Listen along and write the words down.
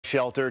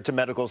shelter to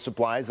medical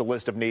supplies, the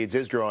list of needs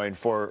is growing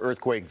for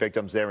earthquake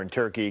victims there in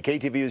Turkey.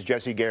 KTVU's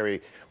Jesse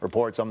Gary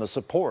reports on the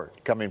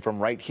support coming from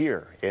right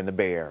here in the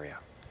Bay Area.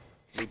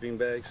 Sleeping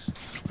bags.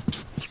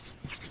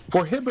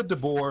 For Hiba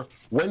DeBoer,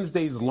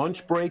 Wednesday's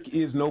lunch break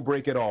is no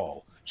break at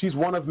all. She's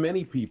one of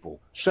many people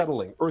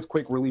shuttling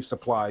earthquake relief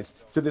supplies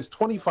to this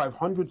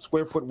 2,500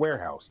 square foot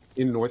warehouse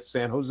in North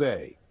San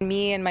Jose.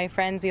 Me and my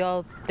friends,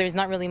 there's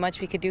not really much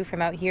we could do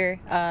from out here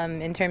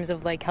in terms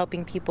of like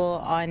helping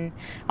people on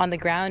the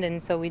ground,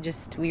 and so we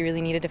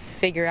really needed to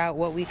figure out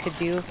what we could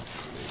do.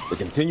 The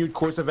continued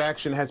course of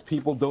action has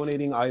people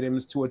donating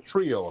items to a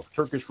trio of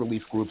Turkish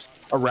relief groups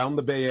around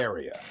the Bay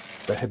Area.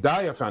 The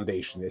Diyanet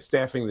Foundation is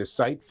staffing this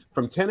site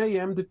from 10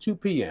 a.m. to 2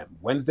 p.m.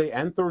 Wednesday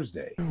and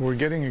Thursday. We're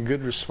getting a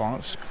good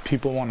response.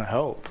 People want to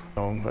help.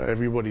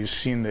 Everybody's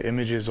seen the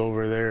images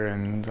over there,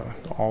 and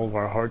all of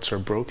our hearts are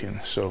broken.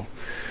 So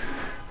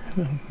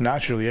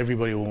naturally,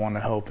 everybody will want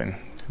to help and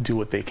do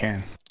what they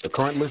can. The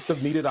current list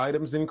of needed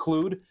items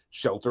include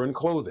shelter and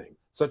clothing,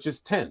 such as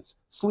tents,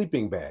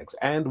 sleeping bags,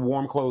 and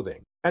warm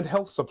clothing, and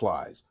health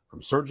supplies,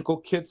 from surgical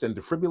kits and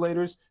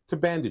defibrillators to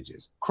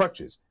bandages,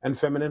 crutches, and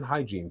feminine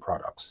hygiene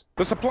products.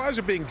 The supplies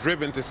are being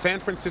driven to San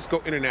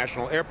Francisco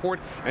International Airport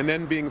and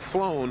then being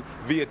flown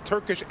via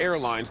Turkish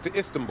Airlines to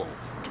Istanbul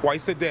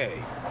twice a day,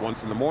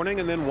 once in the morning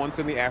and then once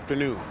in the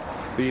afternoon.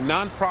 The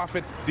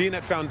nonprofit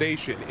Diyanet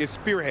Foundation is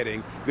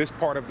spearheading this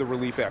part of the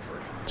relief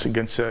effort. It's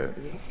against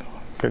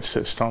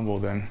Istanbul,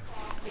 then,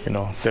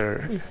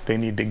 they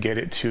need to get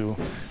it to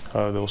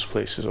those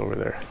places over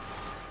there.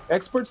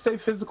 Experts say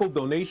physical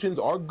donations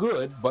are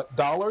good, but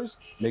dollars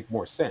make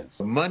more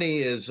sense. Money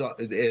is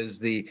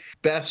the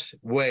best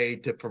way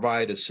to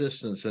provide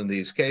assistance in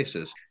these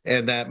cases,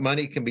 and that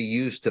money can be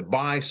used to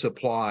buy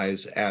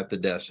supplies at the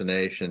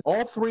destination.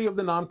 All three of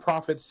the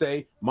nonprofits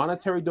say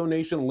monetary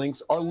donation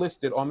links are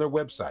listed on their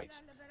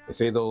websites. They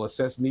say they'll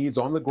assess needs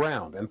on the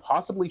ground and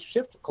possibly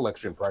shift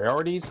collection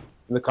priorities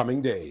in the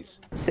coming days.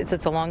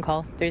 It's a long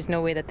call. There's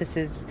no way that this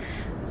is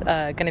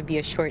going to be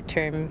a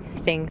short-term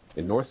thing.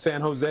 In North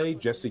San Jose,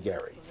 Jesse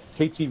Gary,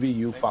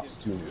 KTVU Fox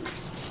 2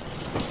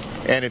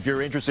 News. And if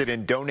you're interested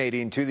in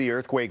donating to the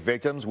earthquake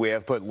victims, we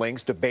have put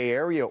links to Bay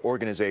Area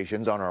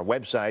organizations on our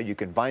website. You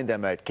can find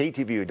them at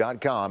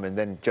ktvu.com and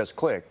then just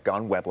click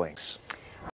on web links.